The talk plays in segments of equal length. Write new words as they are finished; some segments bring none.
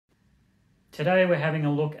Today we're having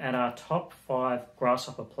a look at our top 5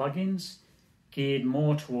 Grasshopper plugins geared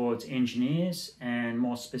more towards engineers and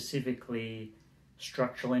more specifically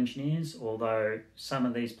structural engineers, although some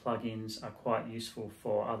of these plugins are quite useful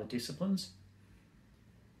for other disciplines.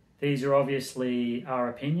 These are obviously our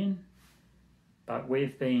opinion, but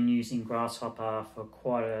we've been using Grasshopper for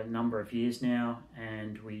quite a number of years now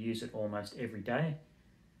and we use it almost every day.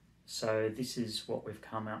 So this is what we've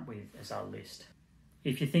come up with as our list.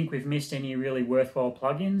 If you think we've missed any really worthwhile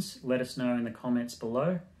plugins, let us know in the comments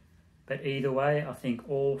below. But either way, I think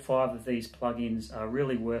all 5 of these plugins are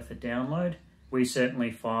really worth a download. We certainly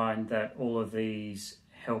find that all of these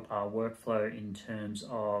help our workflow in terms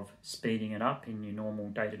of speeding it up in your normal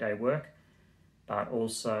day-to-day work, but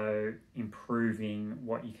also improving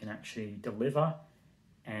what you can actually deliver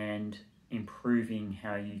and improving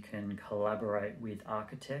how you can collaborate with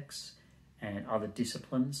architects and other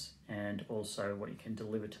disciplines, and also what you can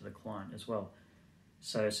deliver to the client as well.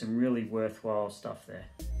 So some really worthwhile stuff there.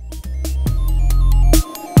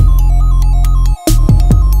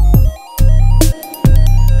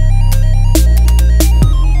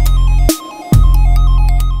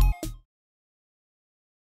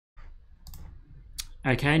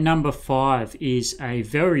 Okay, number 5 is a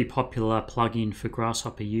very popular plugin for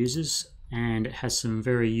Grasshopper users, and it has some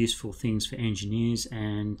very useful things for engineers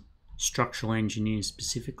and structural engineers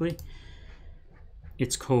specifically.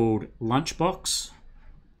 It's called Lunchbox,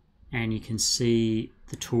 and you can see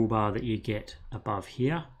the toolbar that you get above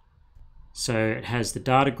here. So it has the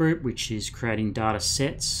data group, which is creating data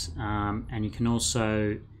sets, and you can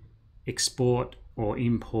also export or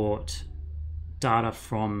import data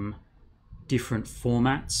from different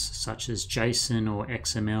formats such as JSON or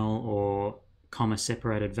XML or comma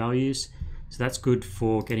separated values. So that's good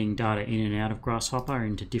for getting data in and out of Grasshopper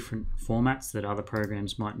into different formats that other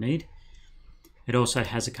programs might need. It also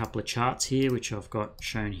has a couple of charts here, which I've got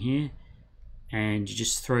shown here, and you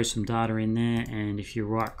just throw some data in there, and if you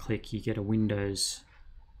right click you get a Windows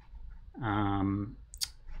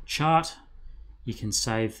chart. You can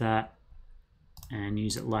save that and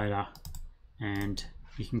use it later, and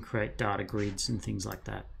you can create data grids and things like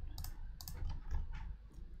that.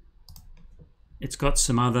 It's got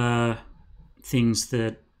some other things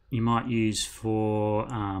that you might use for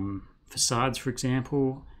facades, for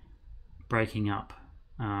example, breaking up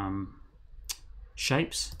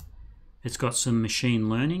shapes. It's got some machine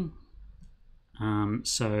learning,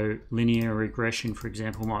 so linear regression, for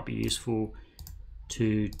example, might be useful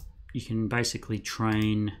to, you can basically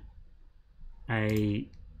train a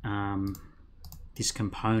this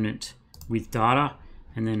component with data,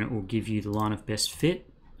 and then it will give you the line of best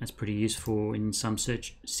fit. That's pretty useful in some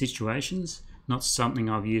search situations. Not something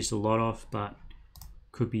I've used a lot of, but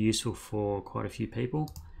could be useful for quite a few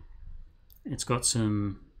people. It's got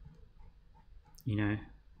some,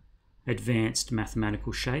 advanced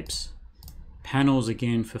mathematical shapes. Panels,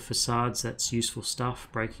 again, for facades, that's useful stuff,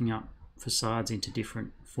 breaking up facades into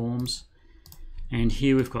different forms. And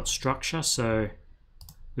here we've got structure, so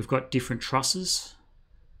we've got different trusses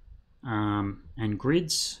and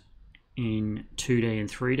grids in 2D and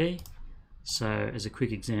 3D. So as a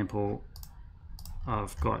quick example,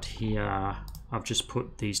 I've got here, I've just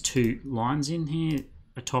put these 2 lines in here,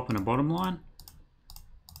 a top and a bottom line,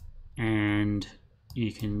 and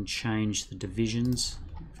you can change the divisions.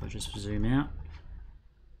 If I just zoom out,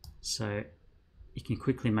 so you can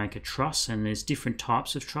quickly make a truss, and there's different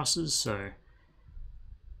types of trusses, so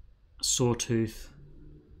sawtooth,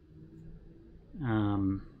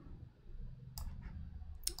 and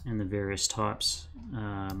the various types,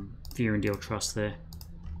 Vierendeel truss there.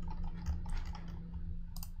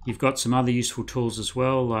 You've got some other useful tools as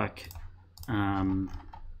well, like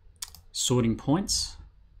sorting points,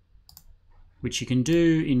 which you can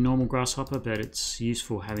do in normal Grasshopper, but it's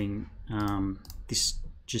useful having this,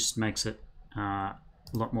 just makes it a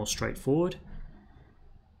lot more straightforward.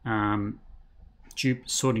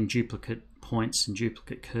 Sorting duplicate points and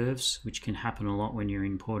duplicate curves, which can happen a lot when you're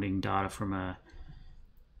importing data from a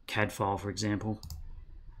CAD file, for example.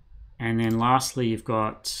 And then lastly, you've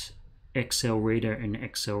got Excel Reader and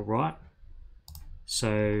Excel Write.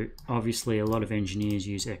 So obviously a lot of engineers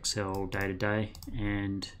use Excel day to day,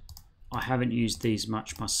 and I haven't used these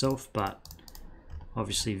much myself, but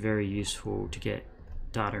obviously very useful to get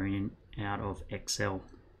data in and out of Excel.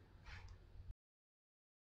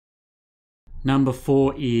 Number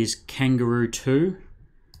 4 is Kangaroo 2,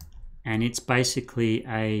 and it's basically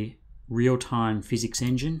a real-time physics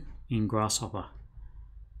engine in Grasshopper.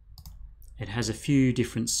 It has a few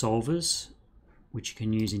different solvers which you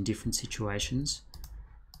can use in different situations.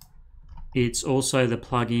 It's also the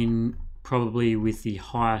plugin probably with the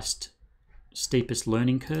highest steepest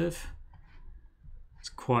learning curve. It's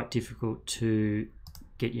quite difficult to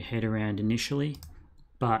get your head around initially,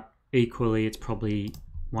 but equally it's probably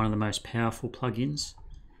one of the most powerful plugins,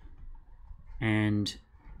 and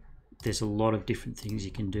there's a lot of different things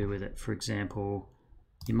you can do with it. For example,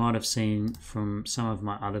 you might have seen from some of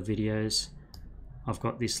my other videos, I've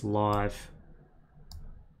got this live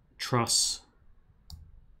truss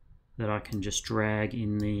that I can just drag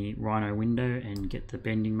in the Rhino window and get the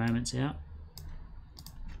bending moments out.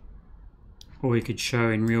 Or you could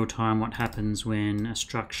show in real time what happens when a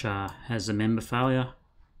structure has a member failure.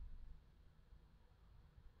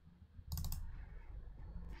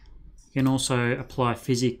 You can also apply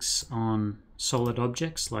physics on solid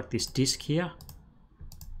objects like this disc here,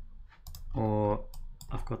 or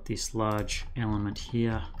I've got this large element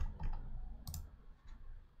here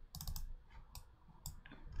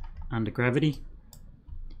under gravity.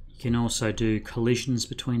 You can also do collisions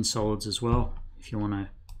between solids as well if you want to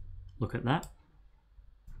look at that.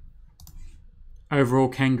 Overall,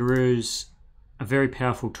 Kangaroo's a very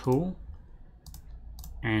powerful tool,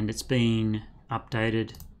 and it's been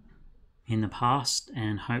updated in the past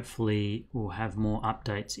and hopefully will have more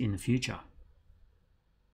updates in the future.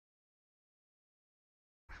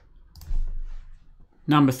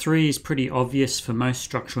 Number 3 is pretty obvious for most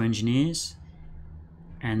structural engineers,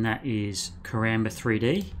 and that is Karamba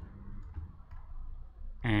 3D.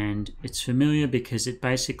 And it's familiar because it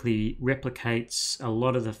basically replicates a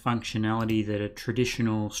lot of the functionality that a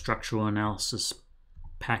traditional structural analysis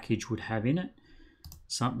package would have in it.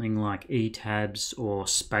 Something like eTabs or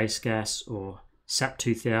SpaceGas or SAP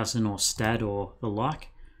 2000 or STAD or the like.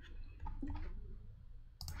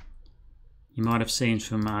 You might have seen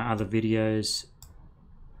from my other videos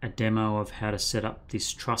a demo of how to set up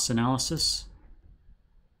this truss analysis.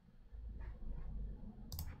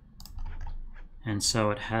 And so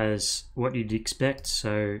it has what you'd expect,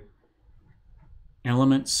 so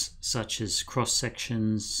elements such as cross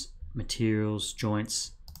sections, materials,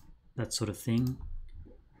 joints, that sort of thing.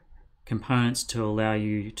 Components to allow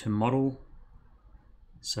you to model,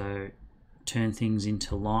 so turn things into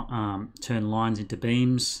turn lines into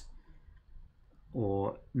beams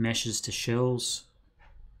or meshes to shells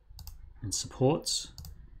and supports.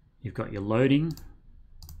 You've got your loading,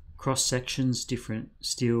 cross sections, different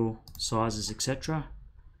steel sizes, etc.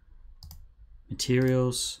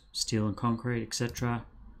 Materials, steel and concrete, etc.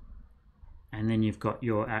 And then you've got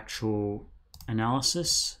your actual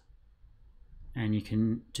analysis, and you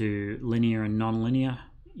can do linear and non-linear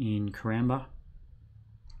in Karamba.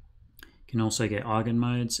 You can also get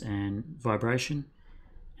eigenmodes and vibration,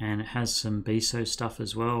 and it has some BSO stuff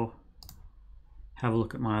as well. Have a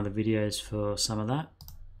look at my other videos for some of that.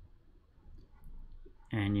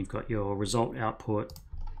 And you've got your result output,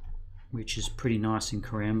 which is pretty nice in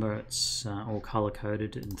Karamba. It's all color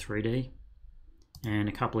coded in 3D, and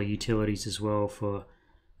a couple of utilities as well for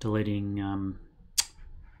deleting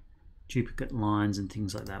duplicate lines and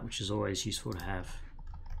things like that, which is always useful to have.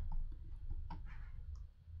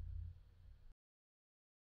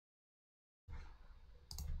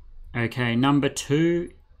 Okay, number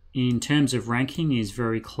 2 in terms of ranking is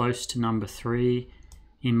very close to number 3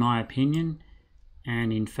 in my opinion,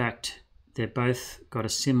 and in fact they're both got a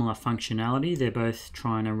similar functionality. They're both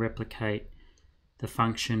trying to replicate the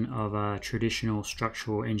function of a traditional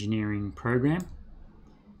structural engineering program.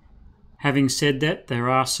 Having said that, there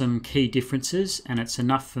are some key differences, and it's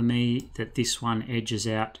enough for me that this one edges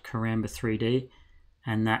out Karamba 3D,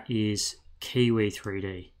 and that is Kiwi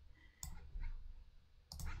 3D.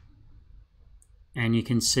 And you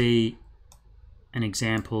can see an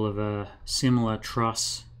example of a similar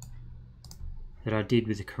truss that I did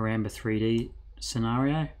with the Karamba 3D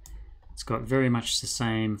scenario. It's got very much the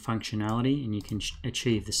same functionality, and you can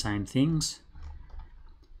achieve the same things.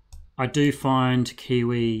 I do find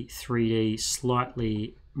Kiwi 3D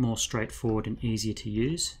slightly more straightforward and easier to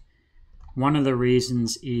use. One of the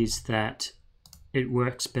reasons is that it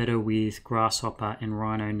works better with Grasshopper and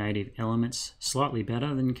Rhino native elements, slightly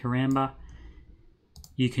better than Karamba.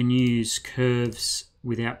 You can use curves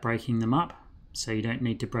without breaking them up, so you don't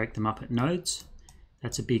need to break them up at nodes.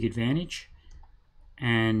 That's a big advantage.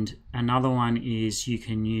 And another one is you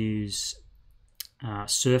can use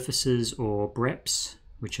surfaces or breps,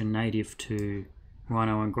 which are native to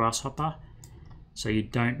Rhino and Grasshopper, so you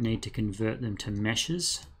don't need to convert them to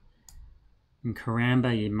meshes. In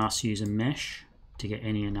Karamba, you must use a mesh to get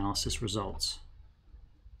any analysis results.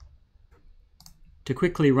 To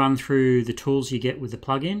quickly run through the tools you get with the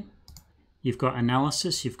plugin, you've got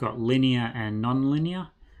analysis, you've got linear and non-linear.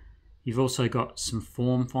 You've also got some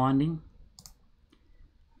form finding.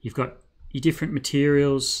 You've got your different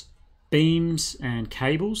materials beams and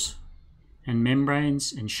cables and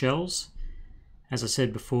membranes and shells. As I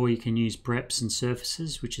said before, you can use breps and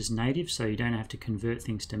surfaces, which is native, so you don't have to convert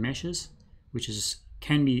things to meshes, which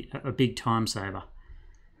can be a big time saver.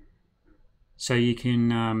 So you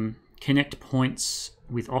can connect points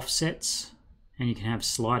with offsets, and you can have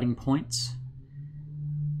sliding points.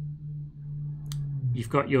 You've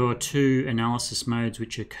got your two analysis modes,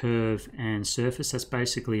 which are curve and surface. That's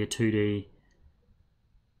basically a 2D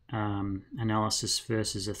analysis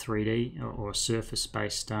versus a 3D or a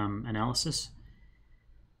surface-based analysis.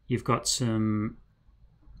 You've got some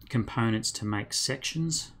components to make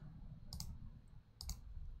sections.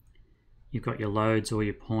 You've got your loads or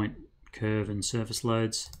your point, curve and surface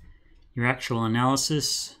loads. Your actual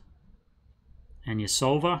analysis and your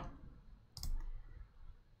solver.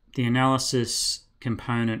 The analysis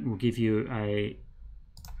component will give you a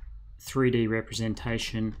 3D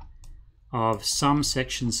representation of some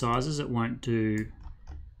section sizes. It won't do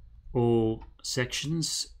all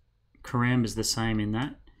sections. Caramba's the same in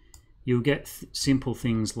that. You'll get simple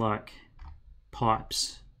things like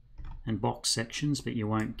pipes and box sections, but you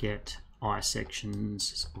won't get eye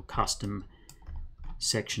sections or custom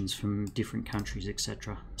sections from different countries,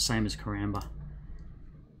 etc. Same as Caramba.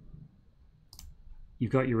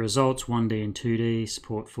 You've got your results, 1D and 2D,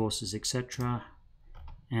 support forces, etc.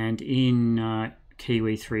 And in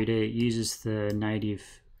Kiwi 3D, it uses the native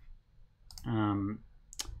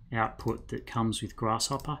output that comes with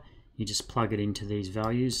Grasshopper. You just plug it into these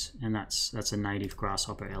values, and that's a native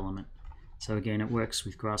Grasshopper element. So again, it works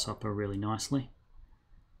with Grasshopper really nicely.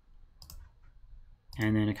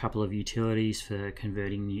 And then a couple of utilities for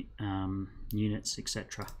converting units,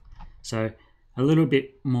 etc. So a little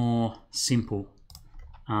bit more simple,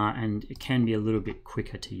 and it can be a little bit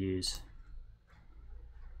quicker to use.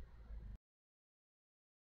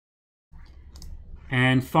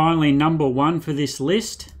 And finally, number one for this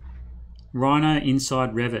list, Rhino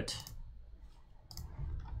inside Revit.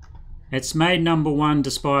 It's made number one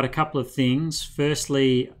despite a couple of things.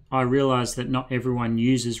 Firstly, I realized that not everyone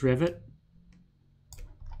uses Revit,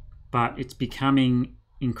 but it's becoming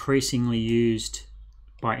increasingly used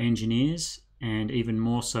by engineers and even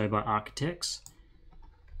more so by architects.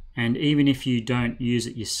 And even if you don't use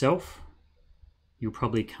it yourself, you'll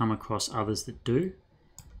probably come across others that do.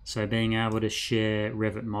 So being able to share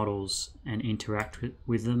Revit models and interact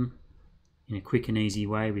with them in a quick and easy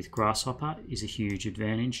way with Grasshopper is a huge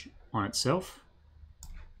advantage on itself.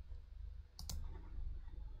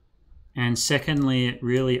 And secondly, it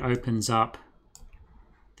really opens up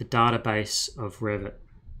the database of Revit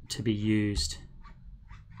to be used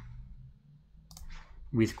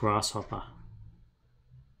with Grasshopper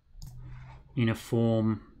in a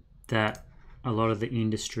form that a lot of the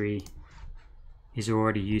industry is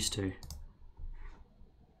already used to.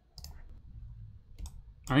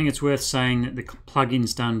 I think it's worth saying that the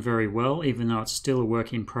plugin's done very well, even though it's still a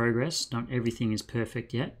work in progress. Not everything is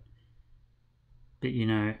perfect yet, but you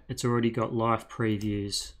know, it's already got live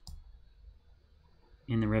previews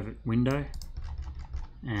in the Revit window,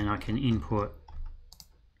 and I can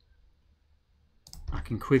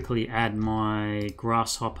quickly add my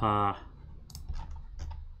Grasshopper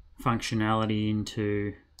functionality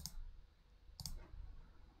into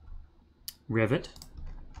Revit,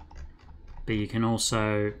 but you can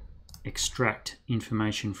also extract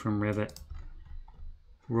information from Revit,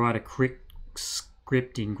 write a quick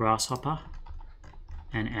script in Grasshopper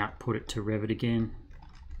and output it to Revit again,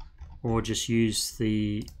 or just use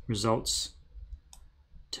the results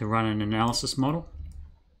to run an analysis model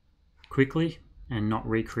quickly and not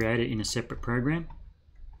recreate it in a separate program.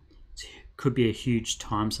 It could be a huge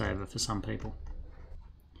time saver for some people.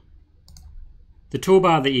 The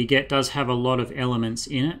toolbar that you get does have a lot of elements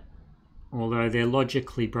in it, although they're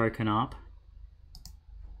logically broken up.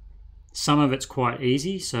 Some of it's quite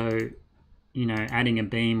easy, so you know, adding a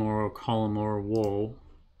beam or a column or a wall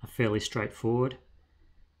are fairly straightforward,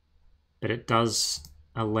 but it does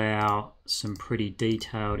allow some pretty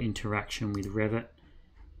detailed interaction with Revit.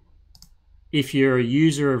 If you're a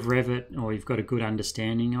user of Revit or you've got a good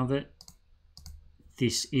understanding of it,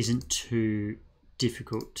 this isn't too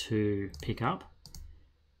difficult to pick up.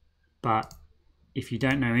 But if you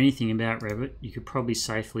don't know anything about Revit, you could probably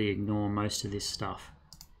safely ignore most of this stuff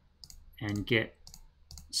and get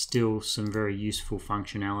still some very useful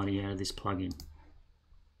functionality out of this plugin.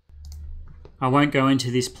 I won't go into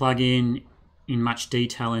this plugin in much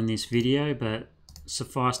detail in this video, but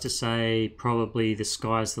suffice to say, probably the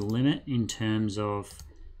sky's the limit in terms of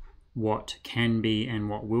what can be and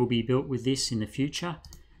what will be built with this in the future.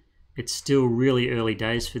 It's still really early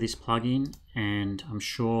days for this plugin, and I'm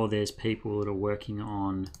sure there's people that are working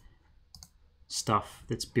on stuff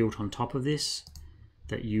that's built on top of this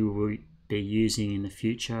that you will be using in the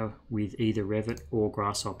future with either Revit or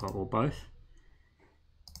Grasshopper or both.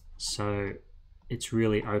 So it's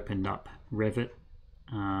really opened up Revit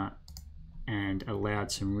and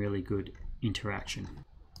allowed some really good interaction.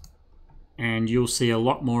 And you'll see a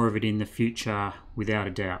lot more of it in the future without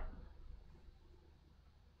a doubt.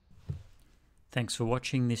 Thanks for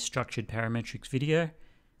watching this structured parametrics video.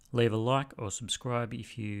 Leave a like or subscribe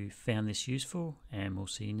if you found this useful, and we'll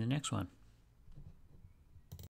see you in the next one.